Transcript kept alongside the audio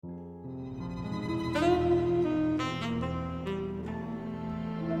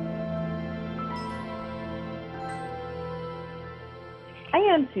I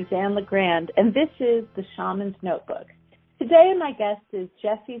am Suzanne LeGrand, and this is The Shaman's Notebook. Today, my guest is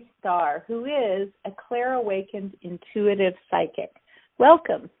Jessie Starr, who is a clair-awakened intuitive psychic.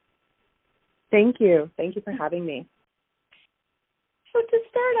 Welcome. Thank you. Thank you for having me. So to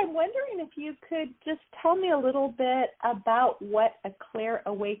start, I'm wondering if you could just tell me a little bit about what a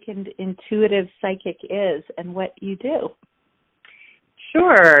clair-awakened intuitive psychic is and what you do.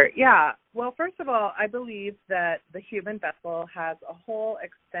 Sure. Yeah. Well, first of all, I believe that the human vessel has a whole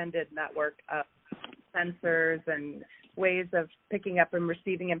extended network of sensors and ways of picking up and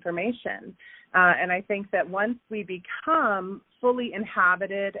receiving information. And I think that once we become fully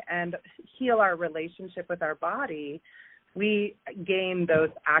inhabited and heal our relationship with our body, we gain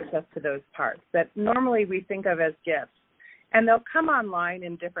those access to those parts that normally we think of as gifts. And they'll come online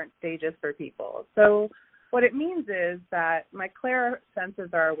in different stages for people. So what it means is that my clair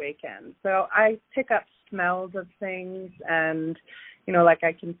senses are awakened. So I pick up smells of things and, like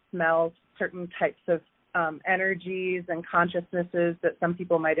I can smell certain types of energies and consciousnesses that some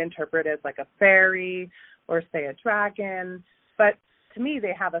people might interpret as like a fairy or say a dragon. But to me,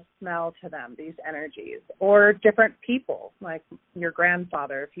 they have a smell to them, these energies, or different people, like your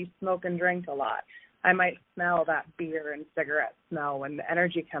grandfather. If he smoked and drank a lot, I might smell that beer and cigarette smell when the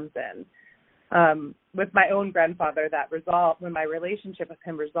energy comes in. With my own grandfather, that resolved, when my relationship with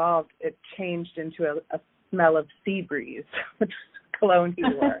him resolved, it changed into a smell of sea breeze, which was cologne he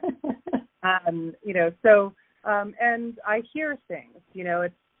wore. And I hear things,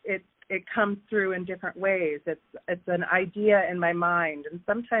 it comes through in different ways. It's an idea in my mind, and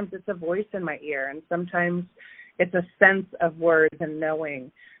sometimes it's a voice in my ear, and sometimes it's a sense of words and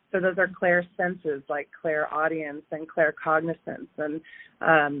knowing. So those are clair senses, like clairaudience and claircognizance and,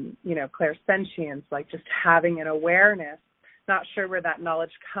 clairsentience, like just having an awareness. Not sure where that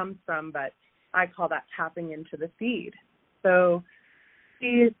knowledge comes from, but I call that tapping into the seed. So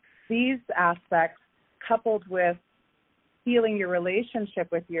these aspects, coupled with healing your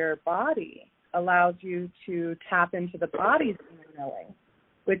relationship with your body, allows you to tap into the body's inner knowing,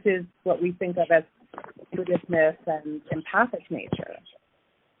 which is what we think of as intuitiveness and empathic nature.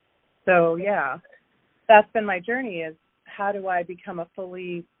 So, yeah, that's been my journey, is how do I become a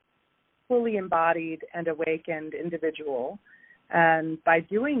fully embodied and awakened individual? And by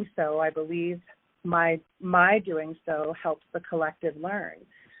doing so, I believe my doing so helps the collective learn.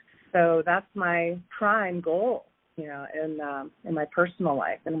 So that's my prime goal, in my personal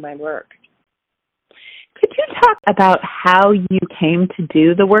life and in my work. Could you talk about how you came to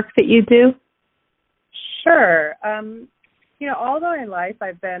do the work that you do? Sure. Although in life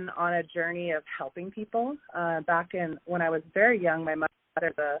I've been on a journey of helping people. When I was very young, my mother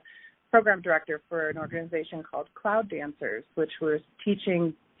was the program director for an organization called Cloud Dancers, which was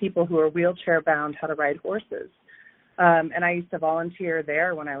teaching people who are wheelchair bound how to ride horses. And I used to volunteer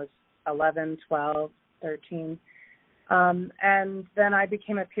there when I was 11, 12, 13. And then I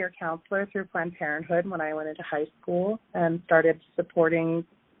became a peer counselor through Planned Parenthood when I went into high school and started supporting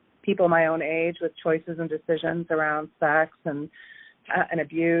people my own age with choices and decisions around sex and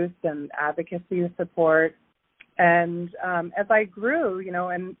abuse and advocacy support. And as I grew,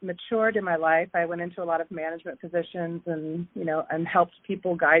 and matured in my life, I went into a lot of management positions and helped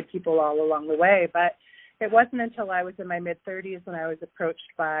people, guide people all along the way. But it wasn't until I was in my mid-30s when I was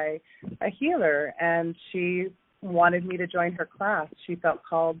approached by a healer, and she wanted me to join her class. She felt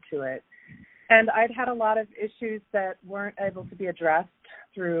called to it. And I'd had a lot of issues that weren't able to be addressed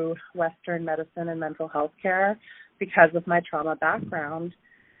through Western medicine and mental health care because of my trauma background.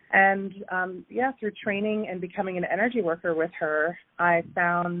 And, through training and becoming an energy worker with her, I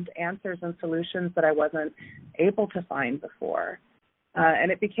found answers and solutions that I wasn't able to find before. And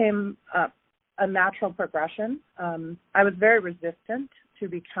it became a natural progression. I was very resistant to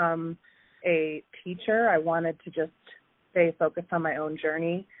become a teacher. I wanted to just stay focused on my own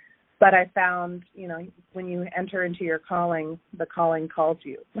journey. But I found, when you enter into your calling, the calling calls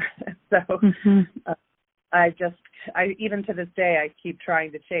you. So even to this day, I keep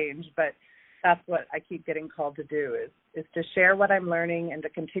trying to change, but that's what I keep getting called to do is to share what I'm learning and to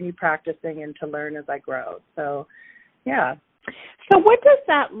continue practicing and to learn as I grow. So, yeah. So what does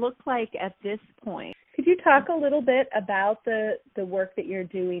that look like at this point? Could you talk a little bit about the work that you're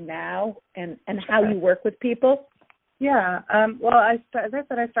doing now and how you work with people? Yeah. As I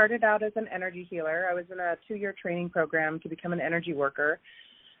said, I started out as an energy healer. I was in a 2-year training program to become an energy worker.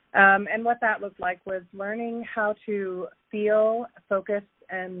 And what that looked like was learning how to feel, focus,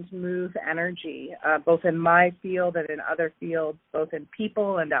 and move energy, both in my field and in other fields, both in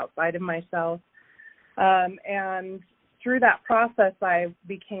people and outside of myself. And through that process, I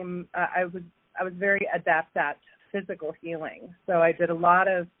was very adept at physical healing. So I did a lot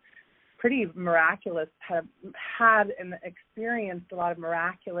of pretty miraculous, had and experienced a lot of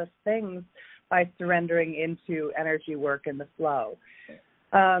miraculous things by surrendering into energy work and the flow.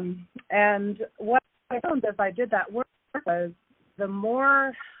 And what I found as I did that work was the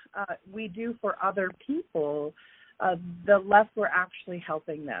more we do for other people, the less we're actually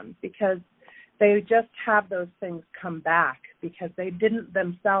helping them, because they just have those things come back because they didn't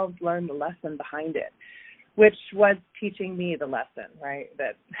themselves learn the lesson behind it, which was teaching me the lesson, right?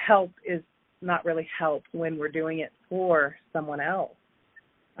 That help is not really help when we're doing it for someone else.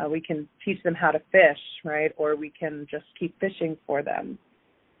 We can teach them how to fish, right? Or we can just keep fishing for them.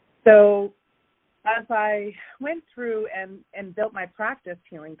 So as I went through and built my practice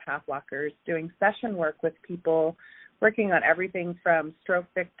healing pathwalkers, doing session work with people, working on everything from stroke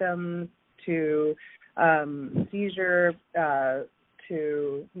victims to seizure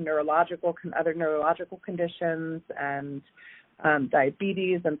to other neurological conditions and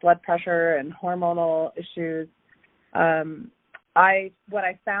diabetes and blood pressure and hormonal issues. What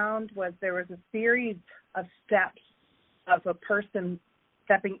I found was there was a series of steps of a person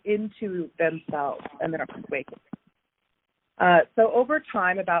stepping into themselves and their awakening. So over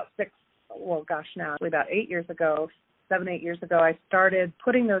time, about 8 years ago, 7-8 years ago, I started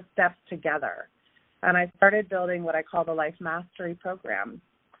putting those steps together. And I started building what I call the Life Mastery Program.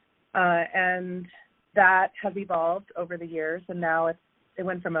 And that has evolved over the years. And now it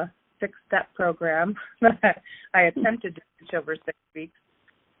went from a 6-step program that I attempted to teach over 6 weeks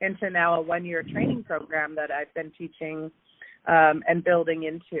into now a 1-year training program that I've been teaching and building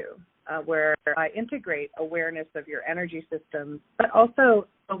into, where I integrate awareness of your energy systems, but also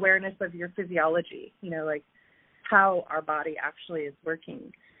awareness of your physiology, like how our body actually is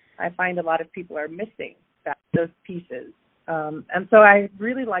working. I find a lot of people are missing those pieces. And so I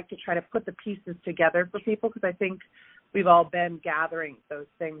really like to try to put the pieces together for people, because I think we've all been gathering those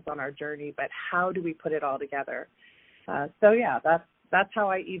things on our journey, but how do we put it all together? That's how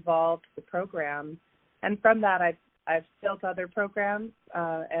I evolved the program. And from that, I've built other programs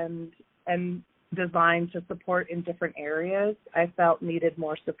and designed to support in different areas I felt needed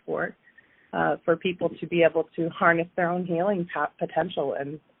more support for people to be able to harness their own healing potential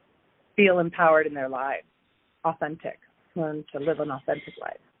and feel empowered in their lives, authentic, and to live an authentic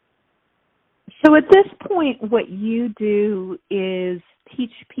life. So at this point, what you do is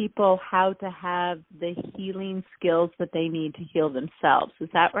teach people how to have the healing skills that they need to heal themselves. Is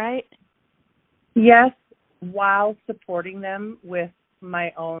that right? Yes, while supporting them with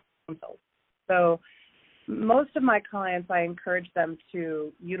my own skills. So most of my clients, I encourage them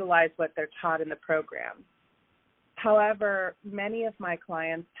to utilize what they're taught in the program. However, many of my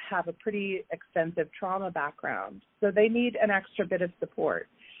clients have a pretty extensive trauma background, so they need an extra bit of support.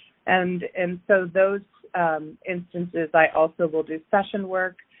 And so those instances, I also will do session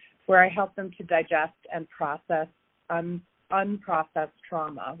work where I help them to digest and process unprocessed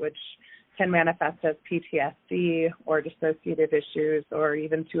trauma, which can manifest as PTSD or dissociative issues, or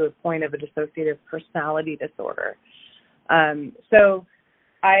even to a point of a dissociative personality disorder. So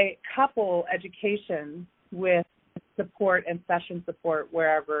I couple education with support and session support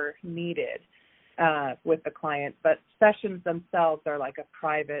wherever needed with the client, but sessions themselves are like a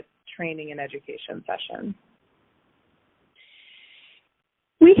private training and education session.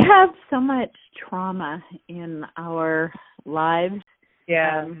 We have so much trauma in our lives.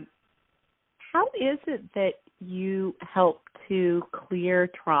 Yeah. How is it that you help to clear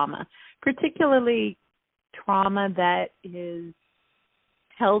trauma, particularly trauma that is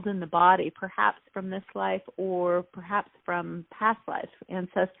held in the body, perhaps from this life or perhaps from past lives,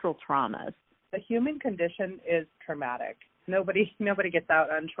 ancestral traumas? The human condition is traumatic. Nobody gets out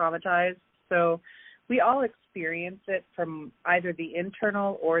untraumatized. So we all experience it from either the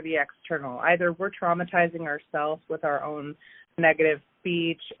internal or the external. Either we're traumatizing ourselves with our own negative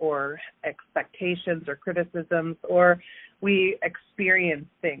speech or expectations or criticisms, or we experience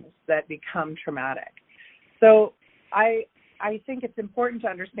things that become traumatic. So I think it's important to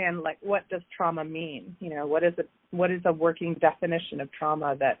understand, like, what does trauma mean? What is a working definition of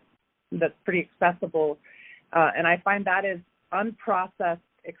trauma that's pretty accessible? And I find that is unprocessed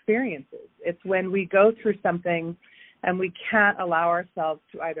experiences. It's when we go through something and we can't allow ourselves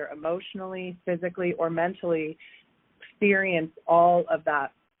to either emotionally, physically, or mentally experience all of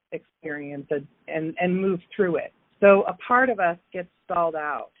that experience and move through it. So a part of us gets stalled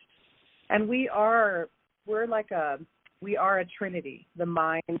out. And we are a trinity. The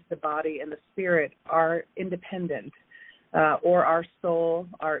mind, the body, and the spirit are independent, or our soul,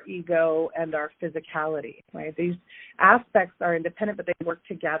 our ego, and our physicality, right? These aspects are independent, but they work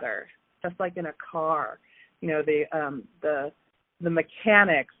together, just like in a car. the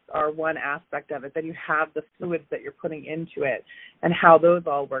mechanics are one aspect of it. Then you have the fluids that you're putting into it and how those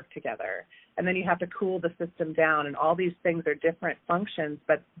all work together. And then you have to cool the system down, and all these things are different functions,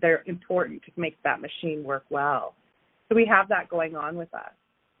 but they're important to make that machine work well. So we have that going on with us.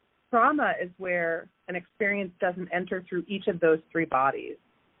 Trauma is where an experience doesn't enter through each of those three bodies.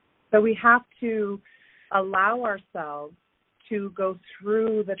 So we have to allow ourselves to go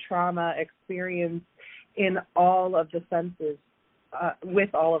through the trauma experience in all of the senses,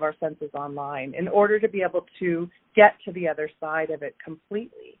 with all of our senses online, in order to be able to get to the other side of it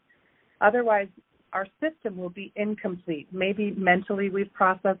completely. Otherwise, our system will be incomplete. Maybe mentally we've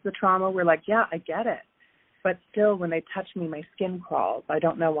processed the trauma. We're like, yeah, I get it. But still, when they touch me, my skin crawls. I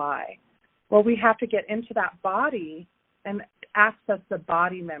don't know why. Well, we have to get into that body and access the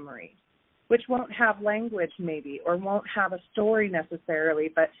body memory, which won't have language maybe, or won't have a story necessarily,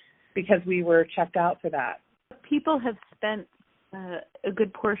 but because we were checked out for that. People have spent a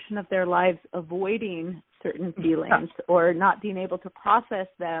good portion of their lives avoiding certain feelings or not being able to process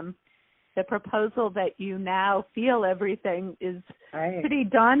them. The proposal that you now feel everything is pretty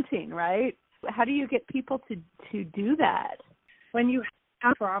daunting, right? How do you get people to do that? When you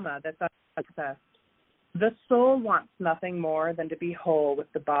have trauma that's unprocessed, the soul wants nothing more than to be whole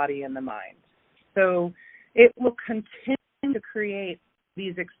with the body and the mind. So it will continue to create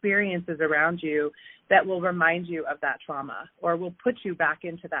these experiences around you that will remind you of that trauma or will put you back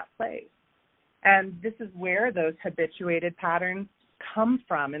into that place. And this is where those habituated patterns come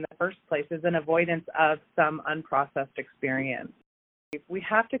from in the first place, is an avoidance of some unprocessed experience. We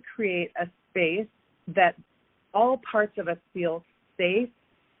have to create a space that all parts of us feel safe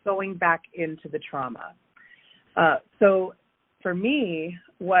going back into the trauma. So for me,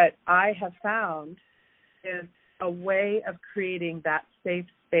 what I have found is a way of creating that safe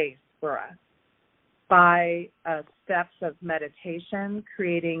space for us by steps of meditation,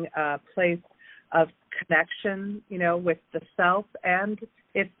 creating a place of connection, with the self, and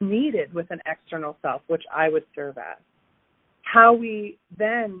if needed, with an external self, which I would serve as. How we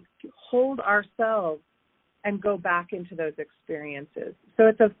then hold ourselves and go back into those experiences.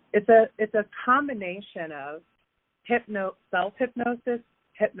 So it's a combination of self-hypnosis,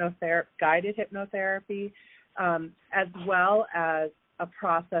 guided hypnotherapy, as well as a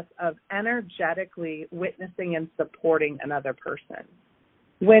process of energetically witnessing and supporting another person.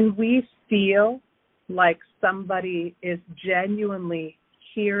 When we feel like somebody is genuinely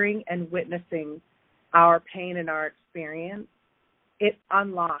hearing and witnessing our pain and our experience, it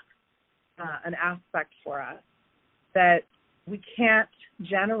unlocks an aspect for us that we can't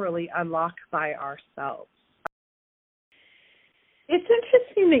generally unlock by ourselves. It's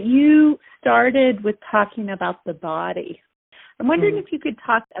interesting that you started with talking about the body. I'm wondering if you could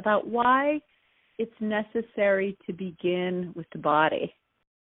talk about why it's necessary to begin with the body.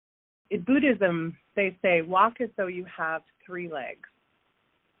 In Buddhism, they say, walk as though you have three legs.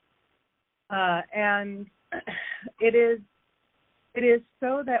 And it is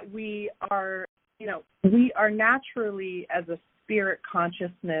so that we are naturally, as a spirit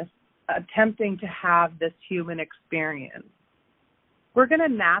consciousness, attempting to have this human experience. We're going to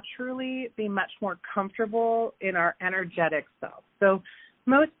naturally be much more comfortable in our energetic self. So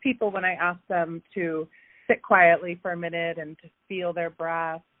most people, when I ask them to sit quietly for a minute and to feel their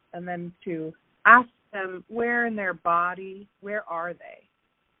breath, and then to ask them where in their body, where are they?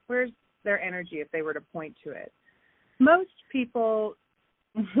 Where's their energy if they were to point to it? Most people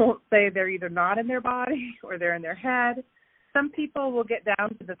won't say they're either not in their body or they're in their head. Some people will get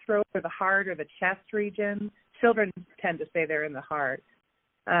down to the throat or the heart or the chest region. Children tend to say they're in the heart.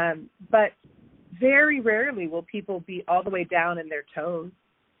 But very rarely will people be all the way down in their toes,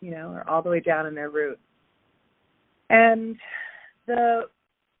 or all the way down in their roots. And the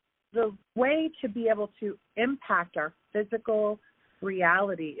way to be able to impact our physical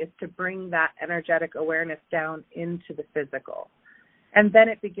reality is to bring that energetic awareness down into the physical. And then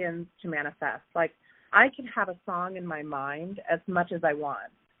it begins to manifest. Like, I can have a song in my mind as much as I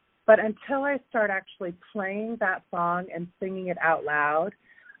want, but until I start actually playing that song and singing it out loud,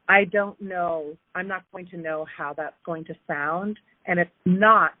 I'm not going to know how that's going to sound, and it's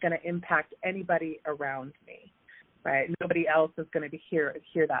not going to impact anybody around me, right? Nobody else is going to hear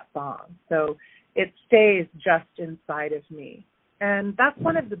that song. So it stays just inside of me. And that's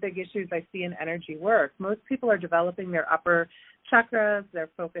one of the big issues I see in energy work. Most people are developing their upper chakras. They're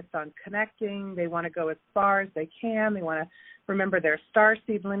focused on connecting. They want to go as far as they can. They want to remember their star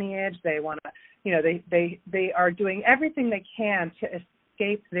seed lineage. They want to, they are doing everything they can to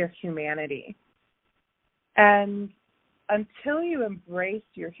escape their humanity. And until you embrace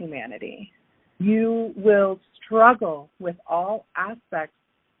your humanity, you will struggle with all aspects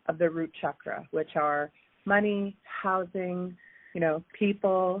of the root chakra, which are money, housing,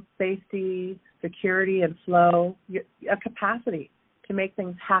 people, safety, security, and flow, a capacity to make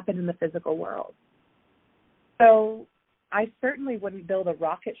things happen in the physical world. So I certainly wouldn't build a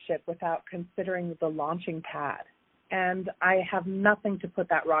rocket ship without considering the launching pad. And I have nothing to put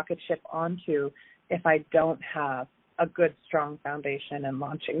that rocket ship onto if I don't have a good, strong foundation and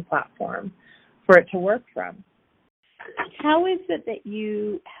launching platform for it to work from. How is it that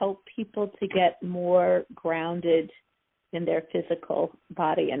you help people to get more grounded in their physical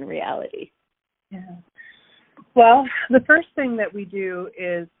body and reality? Yeah. Well, the first thing that we do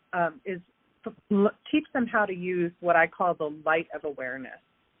is teach them how to use what I call the light of awareness.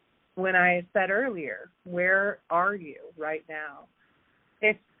 When I said earlier, where are you right now?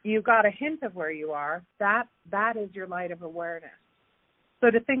 If you got a hint of where you are, that is your light of awareness. So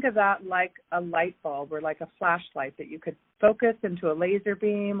to think of that like a light bulb or like a flashlight that you could focus into a laser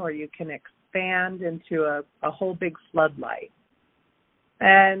beam, or you can expand into a whole big floodlight.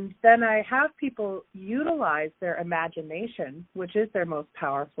 And then I have people utilize their imagination, which is their most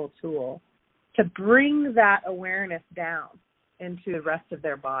powerful tool, to bring that awareness down into the rest of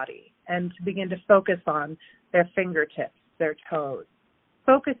their body and to begin to focus on their fingertips, their toes,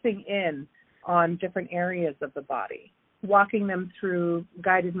 focusing in on different areas of the body, walking them through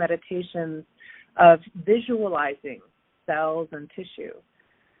guided meditations of visualizing cells and tissue,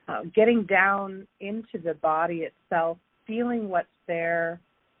 getting down into the body itself, feeling what's there.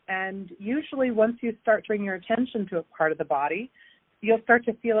 And usually once you start to bring your attention to a part of the body, you'll start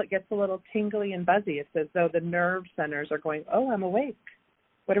to feel it gets a little tingly and buzzy. It's as though the nerve centers are going, oh, I'm awake.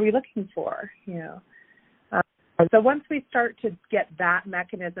 What are we looking for? So once we start to get that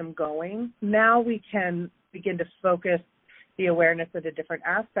mechanism going, now we can begin to focus the awareness of the different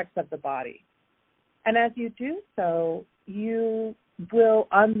aspects of the body. And as you do so, you will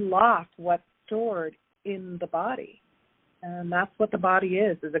unlock what's stored in the body. And that's what the body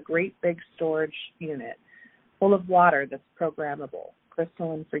is a great big storage unit full of water that's programmable,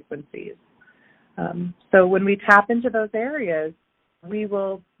 crystalline frequencies. So when we tap into those areas,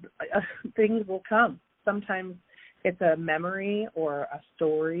 things will come. Sometimes it's a memory or a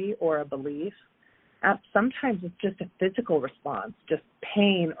story or a belief. Sometimes it's just a physical response, just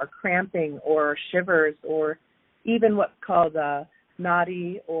pain or cramping or shivers, or even what's called a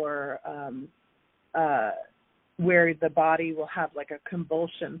nadi, or where the body will have like a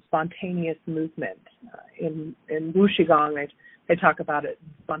convulsion, spontaneous movement. In Wuxigong, they talk about it,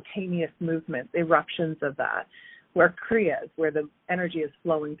 spontaneous movement, eruptions of that, where kriyas, where the energy is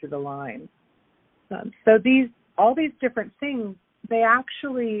flowing through the line. So all these different things, they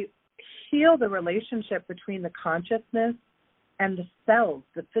actually heal the relationship between the consciousness and the cells,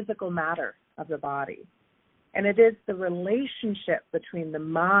 the physical matter of the body. And it is the relationship between the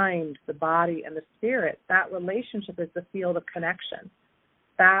mind, the body, and the spirit. That relationship is the field of connection.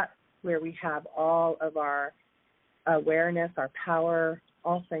 That's where we have all of our awareness, our power,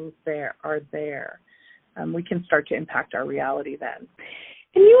 all things there are there. We can start to impact our reality then.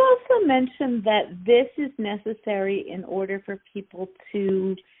 And you also mentioned that this is necessary in order for people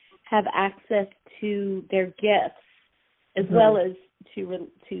to have access to their gifts as well as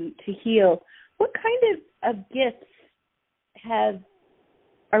to heal. What kind of gifts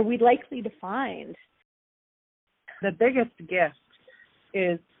are we likely to find? The biggest gift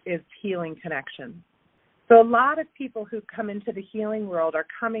is healing connection. So a lot of people who come into the healing world are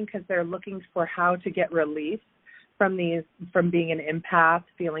coming because they're looking for how to get relief from being an empath,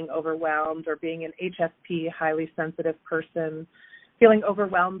 feeling overwhelmed, or being an HSP, highly sensitive person, feeling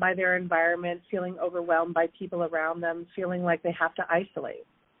overwhelmed by their environment, feeling overwhelmed by people around them, feeling like they have to isolate.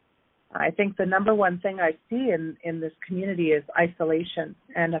 I think the number one thing I see in this community is isolation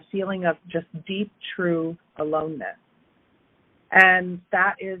and a feeling of just deep, true aloneness. And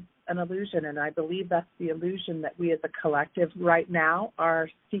that is an illusion, and I believe that's the illusion that we as a collective right now are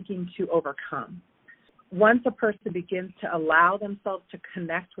seeking to overcome. Once a person begins to allow themselves to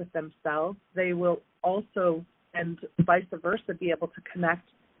connect with themselves, they will also, and vice versa, be able to connect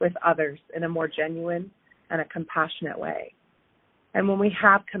with others in a more genuine and a compassionate way. And when we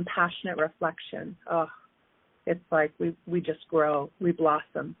have compassionate reflection, it's like we just grow, we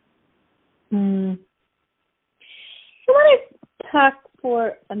blossom. I want to talk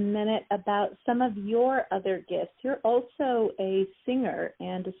for a minute about some of your other gifts. You're also a singer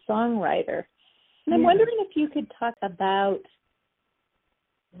and a songwriter. And I'm wondering if you could talk about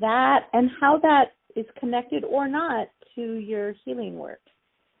that and how that is connected or not to your healing work.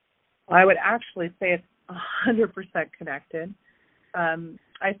 I would actually say it's 100% connected.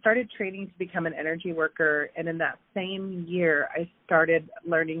 I started training to become an energy worker, and in that same year, I started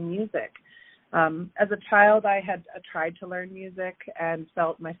learning music. As a child, I had tried to learn music and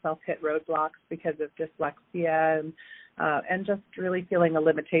felt myself hit roadblocks because of dyslexia and just really feeling a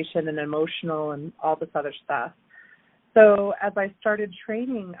limitation and emotional and all this other stuff. So as I started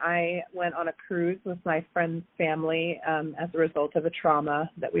training, I went on a cruise with my friend's family as a result of a trauma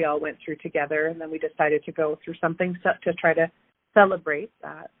that we all went through together, and then we decided to go through something to try to celebrate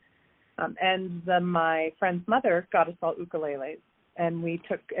that. My friend's mother got us all ukuleles, and we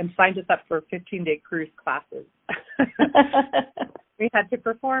took and signed us up for 15-day cruise classes. We had to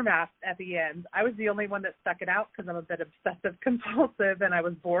perform at the end. I was the only one that stuck it out because I'm a bit obsessive compulsive, and I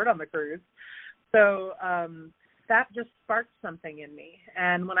was bored on the cruise. So that just sparked something in me.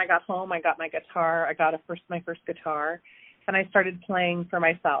 And when I got home, I got my guitar. I got my first guitar, and I started playing for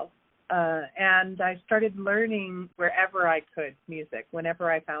myself. And I started learning wherever I could music,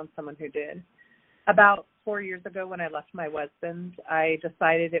 whenever I found someone who did. About 4 years ago, when I left my husband, I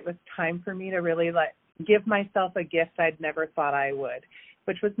decided it was time for me to really give myself a gift I'd never thought I would,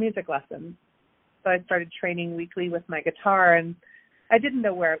 which was music lessons. So I started training weekly with my guitar, and I didn't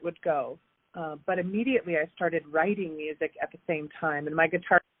know where it would go. But immediately I started writing music at the same time, and my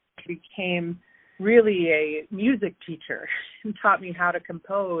guitar became really a music teacher and taught me how to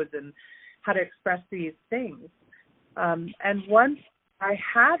compose and how to express these things. And once I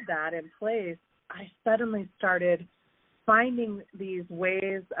had that in place, I suddenly started finding these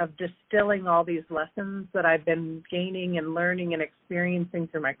ways of distilling all these lessons that I've been gaining and learning and experiencing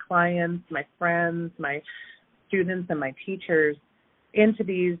through my clients, my friends, my students, and my teachers into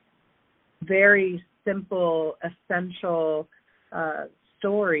these very simple, essential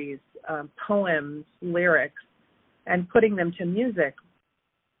stories, poems, lyrics, and putting them to music.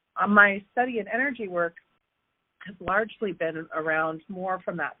 My study in energy work has largely been around more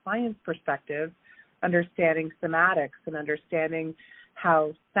from that science perspective, understanding somatics and understanding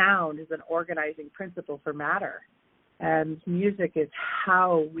how sound is an organizing principle for matter. And music is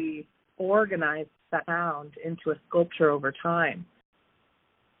how we organize that sound into a sculpture over time.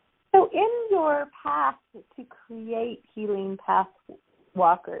 So in your path to create healing path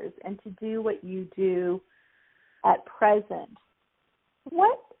walkers and to do what you do at present,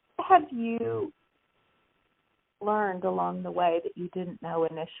 what have you learned along the way that you didn't know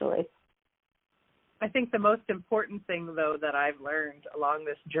initially? I think the most important thing, though, that I've learned along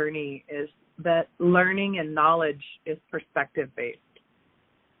this journey is that learning and knowledge is perspective-based,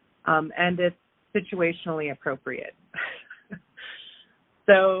 and it's situationally appropriate.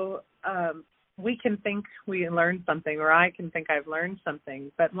 So we can think we learned something, or I can think I've learned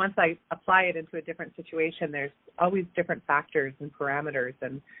something, but once I apply it into a different situation, there's always different factors and parameters,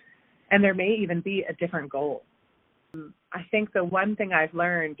 and there may even be a different goal. I think the one thing I've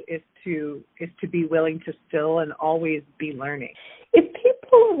learned is to be willing to still and always be learning. If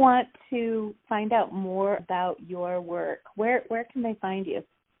people want to find out more about your work, where can they find you?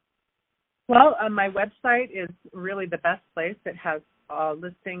 Well, my website is really the best place. It has a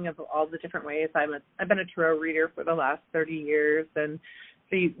listing of all the different ways. I've been a tarot reader for the last 30 years, and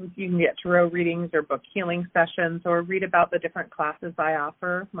so you can get tarot readings or book healing sessions or read about the different classes I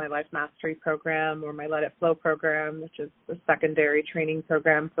offer, my Life Mastery program or my Let It Flow program, which is the secondary training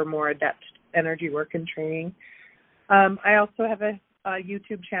program for more adept energy work and training. I also have a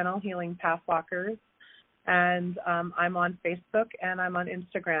YouTube channel, Healing Pathwalkers, and I'm on Facebook and I'm on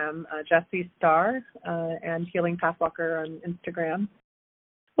Instagram, Jessie Starr and Healing Pathwalker on Instagram.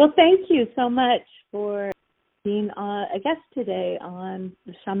 Well, thank you so much for being a guest today on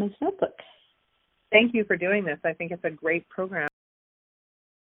the Shaman's Notebook. Thank you for doing this. I think it's a great program.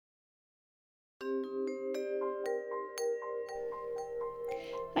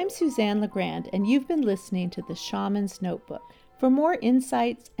 I'm Suzanne LeGrand, and you've been listening to the Shaman's Notebook. For more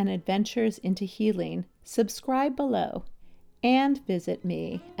insights and adventures into healing, subscribe below and visit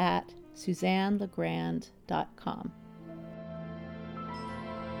me at SuzanneLegrand.com.